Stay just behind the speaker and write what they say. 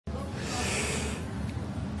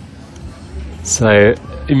So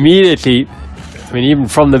immediately, I mean, even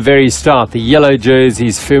from the very start, the yellow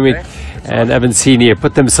jerseys, Fumic and Avancini have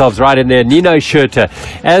put themselves right in there. Nino Schurter,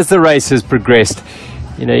 as the race has progressed,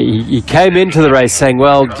 you know, he came into the race saying,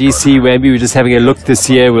 well, GC, maybe we're just having a look this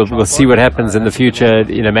year. We'll see what happens in the future.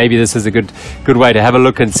 You know, maybe this is a good way to have a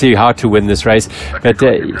look and see how to win this race. But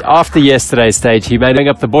after yesterday's stage, he made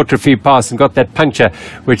up the Bortrefee pass and got that puncture,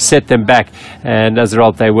 which set them back. And as a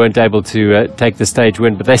result, they weren't able to take the stage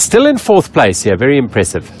win. But they're still in 4th place here. Very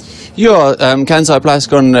impressive. Yeah, Kansai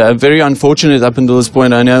Plascon, very unfortunate up until this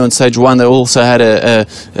point. I know on stage 1 they also had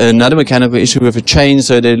another mechanical issue with a chain,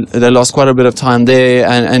 so they lost quite a bit of time there.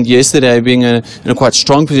 And yesterday, being in a quite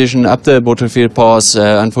strong position up the Bortrefee pass,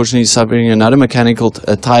 unfortunately suffering another mechanical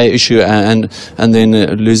tyre issue and then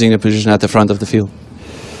losing a position at the front of the field.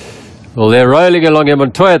 Well, they're rolling along in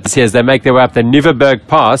Montoya as they make their way up the Nieuweberg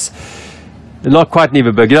Pass. Not quite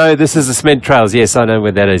Nieuweberg. You know, this is the cement trails. Yes, I know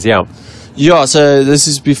where that is, yeah. Yeah, so this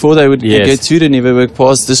is before they would get to the Nieuweberg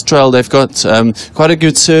Pass. This trail, they've got quite a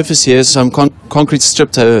good surface here. Some concrete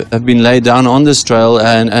strips have been laid down on this trail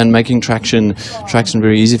and making traction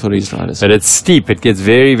very easy for these riders. But it's steep. It gets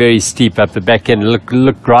very, very steep up the back end.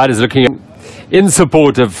 Look, riders looking in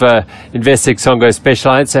support of Investec Songo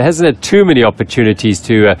Specialized. So hasn't had too many opportunities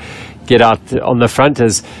to get out on the front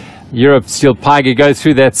as Europe Steel Piger go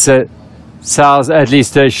through. That's Sals, at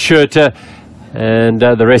least Schurter. And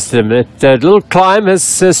the rest of them. That little climb has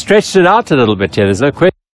stretched it out a little bit here. There's no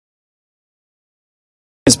question.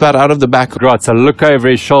 It's about out of the back. Right, so look over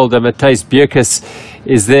his shoulder. Matthijs Bierkes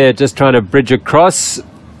is there just trying to bridge across.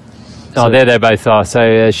 Oh, there they both are. So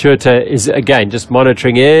Schurter is, again, just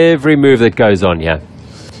monitoring every move that goes on here.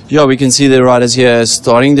 Yeah, we can see the riders here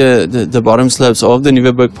starting the bottom slopes of the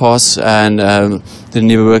Nieuweberg Pass and the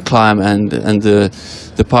Nieuweberg climb and the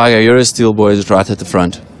Piger Eurosteel boys right at the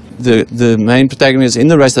front. The main protagonists in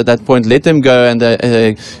the race at that point let them go, and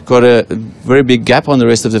they got a very big gap on the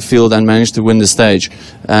rest of the field and managed to win the stage.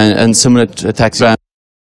 And similar attacks, I'm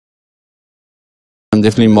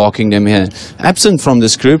definitely marking them here. Absent from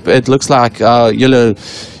this group, it looks like our yellow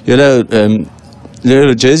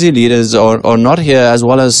jersey leaders are not here, as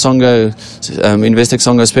well as Songo, Investec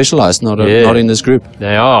Songo Specialized, not in this group.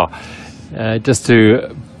 They are. Just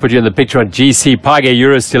to put you in the picture on GC, Piger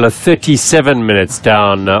Eurosteel are 37 minutes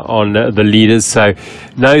down on the leaders, so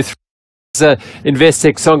no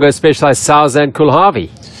Investec Songo Specialized Sals and Kulhavi.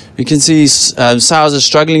 We can see Sals is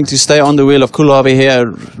struggling to stay on the wheel of Kulhavi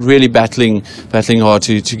here, really battling hard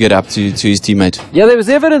to get up to his teammate. Yeah, there was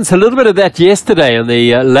evidence, a little bit of that yesterday on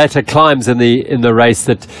the latter climbs in the race,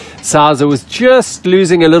 that Sals was just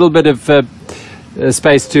losing a little bit of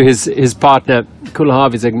space to his partner.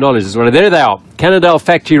 Kulhavi is acknowledged as well. There they are, Cannondale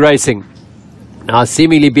Factory Racing, now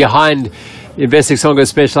seemingly behind Investec Songo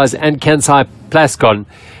Specialized and Kansai Plascon,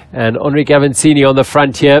 and Enrique Avancini on the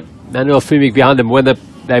front here, Manuel Fumic behind them. Whether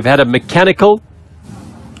they've had a mechanical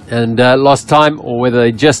and lost time, or whether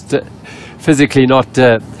they just physically not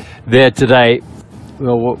there today,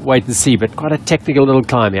 we'll wait and see. But quite a technical little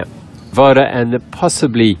climb here. Voda and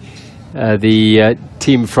possibly the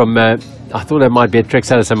team from I thought there might be a Trek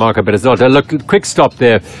San Marco, but it's not. Look, quick stop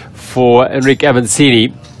there for Enrique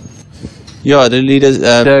Avancini. Yeah, the leaders.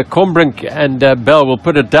 Combrink and Bell will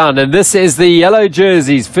put it down. And this is the yellow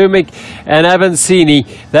jerseys, Fumic and Avancini.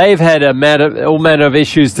 They've had all manner of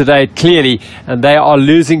issues today, clearly, and they are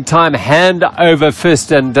losing time hand over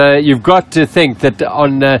fist. And you've got to think that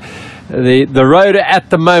on the road at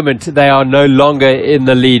the moment, they are no longer in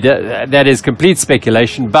the lead. That is complete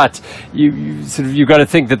speculation, but you've got to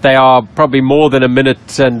think that they are probably more than a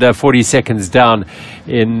minute and 40 seconds down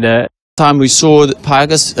in time. We saw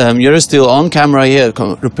Piger's Eurosteel on camera here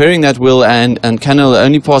repairing that wheel, and Cannell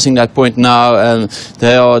only passing that point now.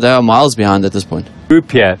 They are miles behind at this point.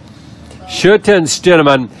 Group here, Schurter and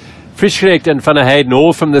Sturnemann, Frischknecht and Van der Hayden,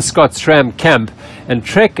 all from the Scott-Stram camp, and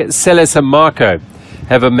Trek San Marco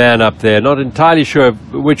have a man up there. Not entirely sure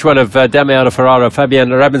which one of Damiano Ferraro, Fabian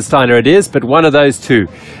Rabensteiner it is, but one of those two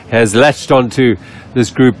has latched onto this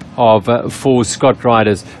group of 4 Scott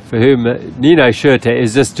riders, for whom Nino Schurter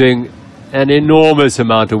is just doing an enormous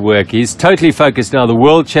amount of work. He's totally focused now. The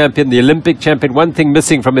world champion, the Olympic champion. One thing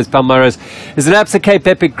missing from his Palmares is an Absa Cape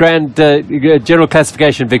Epic Grand General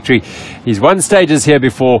Classification victory. He's won stages here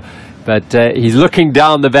before, but he's looking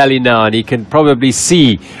down the valley now, and he can probably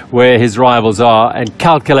see where his rivals are and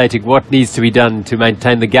calculating what needs to be done to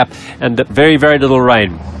maintain the gap. And very, very little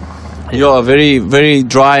rain. Yeah, very, very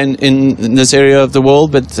dry in this area of the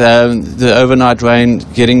world, but the overnight rain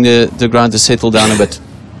getting the ground to settle down a bit.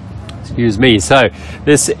 Excuse me. So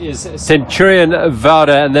this is Centurion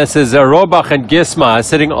Vauda, and this is Robach and Gisma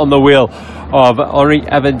sitting on the wheel of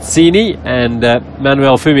Avancini and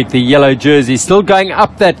Manuel Fumic, the yellow jersey, still going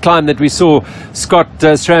up that climb that we saw Scott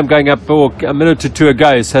Stram going up a minute or two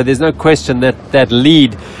ago. So there's no question that that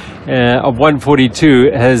lead of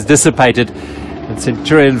 142 has dissipated. And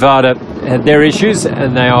Centurion Vada had their issues,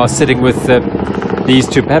 and they are sitting with these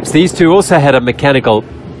two. Perhaps these two also had a mechanical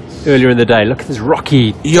earlier in the day. Look at this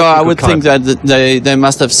rocky. Yeah, I would think that they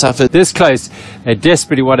must have suffered. This close, they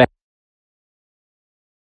desperately want to.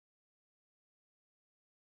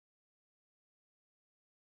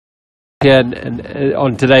 And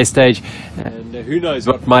on today's stage, and who knows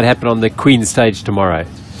what might happen on the Queen stage tomorrow.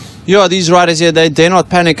 Yeah, these riders here, they dare not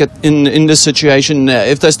panic in this situation.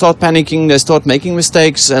 If they start panicking, they start making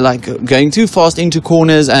mistakes, like going too fast into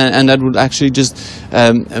corners, and that would actually just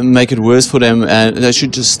make it worse for them. They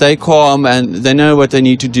should just stay calm, and they know what they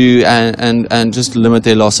need to do, and just limit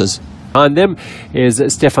their losses. Behind them is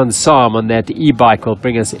Stefan Sam on that e-bike. Will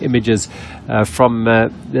bring us images from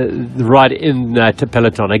the ride in to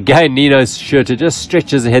peloton. Again, Nino Schurter just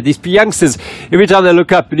stretches ahead. These youngsters, every time they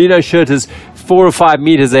look up, Nino Schurter's 4 or 5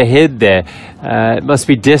 meters ahead there. It must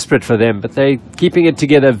be desperate for them, but they're keeping it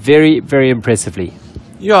together very, very impressively.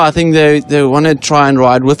 Yeah, I think they want to try and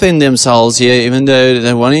ride within themselves here, even though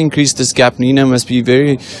they want to increase this gap. Nino must be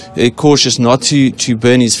very cautious not to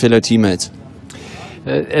burn his fellow teammates.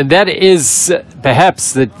 And that is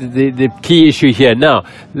perhaps the key issue here. Now,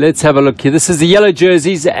 let's have a look here. This is the yellow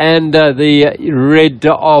jerseys and the red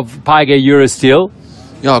of Paiga Eurosteel.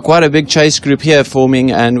 Yeah, quite a big chase group here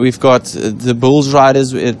forming, and we've got the Bulls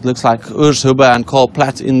riders. It looks like Urs Huber and Carl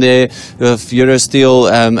Platt in there with Eurosteel,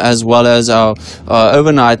 as well as our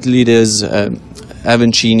overnight leaders,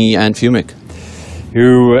 Avancini and Fumic.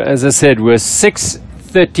 Who, as I said, were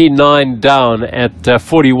 6:39 down at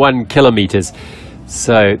 41 kilometers.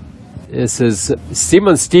 So this is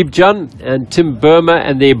Simon Stiebjan and Tim Burma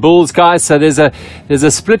and their Bulls guys. So there's a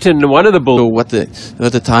split in one of the Bulls. What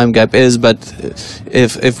the time gap is, but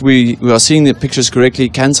if we are seeing the pictures correctly,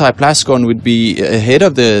 Kansai Plascon would be ahead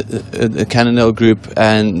of the Cannondale group,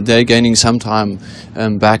 and they're gaining some time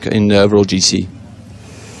back in the overall GC.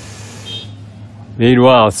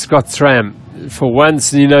 Meanwhile, Scott Stram, for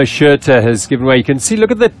once, Nino Schurter has given way. You can see,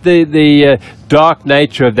 look at the dark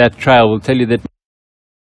nature of that trail. Will tell you that.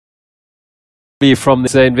 From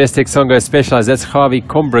the Investec Songo Specialized, that's Javi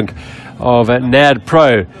Kombrink of NAD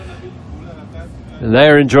Pro. And they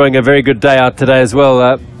are enjoying a very good day out today as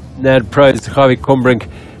well. NAD Pro is Javi Kombrink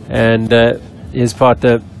and his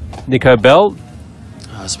partner Nico Bell.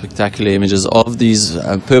 Spectacular images of these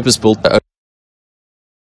purpose-built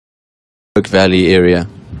Oak Valley area.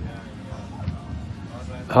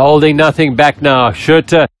 Holding nothing back now.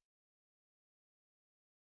 Schurter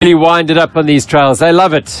really wind it up on these trails. They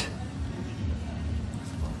love it.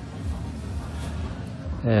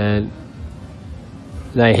 And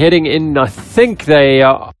they're heading in, I think they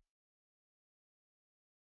are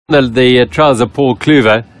the trails of Paul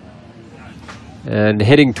Kluwer and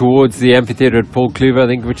heading towards the amphitheatre at Paul Kluwer, I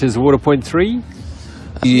think, which is water point 3.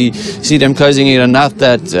 You see them closing it enough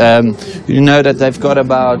that you know that they've got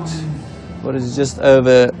about, what is it, just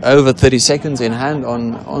over 30 seconds in hand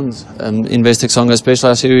on Investec Songo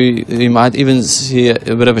Specialized. You might even see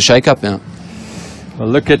a bit of a shake-up now. Well,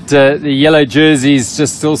 look at the yellow jerseys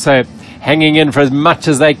just also hanging in for as much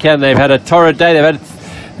as they can. They've had a torrid day. They've had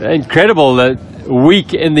an incredible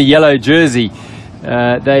week in the yellow jersey.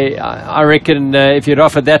 I reckon if you'd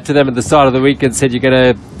offered that to them at the start of the week and said you're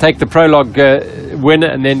going to take the prologue win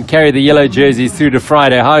and then carry the yellow jerseys through to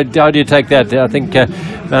Friday, how do you take that? I think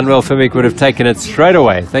Manuel Fumic would have taken it straight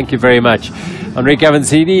away. Thank you very much. Enrique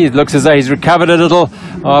Avancini, it looks as though he's recovered a little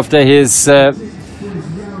after his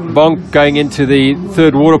bonk going into the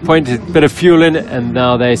third water point, a bit of fuel in, and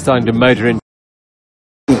now they're starting to motor in.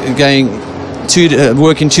 Working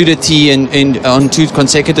to the T on 2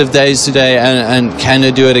 consecutive days today, and can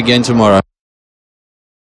they do it again tomorrow?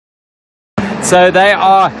 So they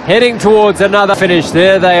are heading towards another finish.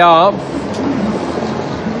 There they are.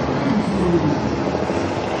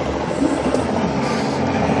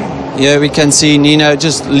 Yeah, we can see Nino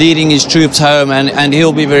just leading his troops home, and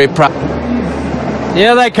he'll be very proud.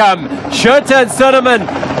 Here they come, Schurter and Sunderman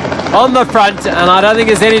on the front, and I don't think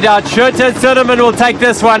there's any doubt Schurter and Sunderman will take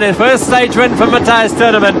this one. A first stage win for Matthias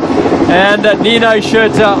Sunderman, and Nino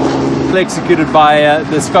Schurter executed by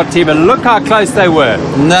the Scott team, and look how close they were.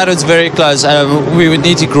 That was very close. We would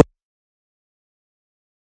need to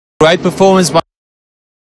great performance by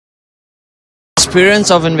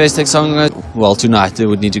experience of Investec Songo. Well, tonight they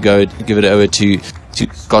would need to go give it over to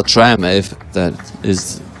Scott Stram if that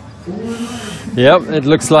is. Yep, it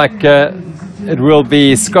looks like it will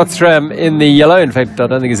be Scotsram in the yellow. In fact, I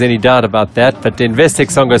don't think there's any doubt about that. But Investec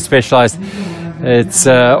Songo Specialized, it's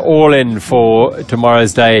all in for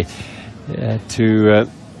tomorrow's day to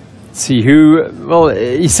see who. Well,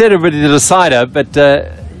 he said it would be the decider, but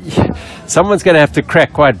someone's going to have to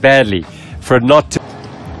crack quite badly for it not to.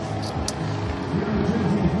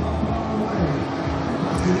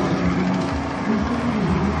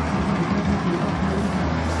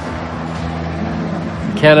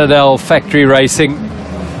 Cannondale Factory Racing.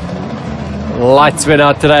 Lights went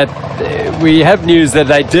out today. We have news that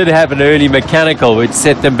they did have an early mechanical which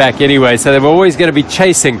set them back anyway, so they were always going to be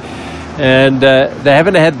chasing, and they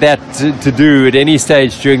haven't had that to do at any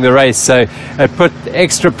stage during the race, so it put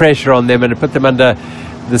extra pressure on them and it put them under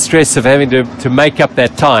the stress of having to make up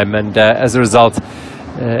that time, and as a result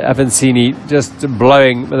Avancini just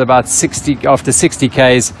blowing with about 60 after 60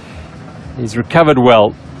 Ks. He's recovered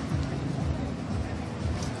well.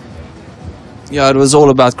 Yeah, it was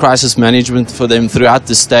all about crisis management for them throughout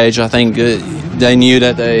the stage. I think they knew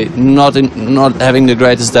that they not having the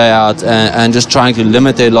greatest day out and just trying to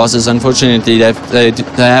limit their losses. Unfortunately, they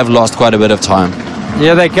have lost quite a bit of time.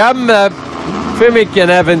 Here they come, Fumic and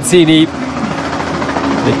Avancini.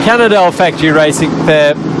 The Cannondale Factory Racing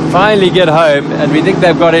pair finally get home, and we think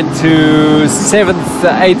they've got into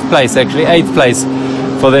 8th place, actually 8th place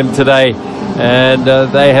for them today, and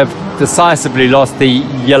they have decisively lost the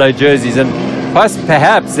yellow jerseys. And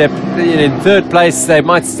perhaps they're in 3rd place. They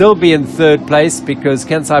might still be in 3rd place because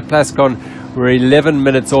Kansai Plascon were 11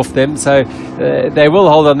 minutes off them, so they will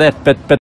hold on that. But